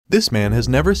This man has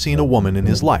never seen a woman in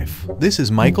his life. This is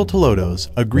Michael Telodos,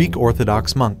 a Greek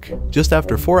Orthodox monk. Just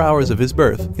after 4 hours of his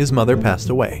birth, his mother passed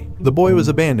away. The boy was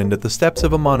abandoned at the steps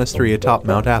of a monastery atop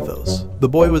Mount Athos. The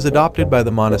boy was adopted by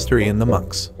the monastery and the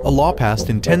monks. A law passed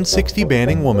in 1060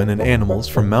 banning women and animals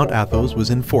from Mount Athos was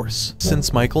in force.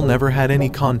 Since Michael never had any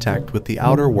contact with the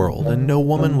outer world and no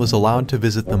woman was allowed to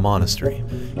visit the monastery,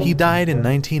 he died in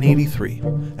 1983,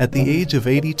 at the age of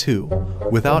 82,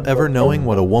 without ever knowing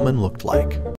what a woman looked like.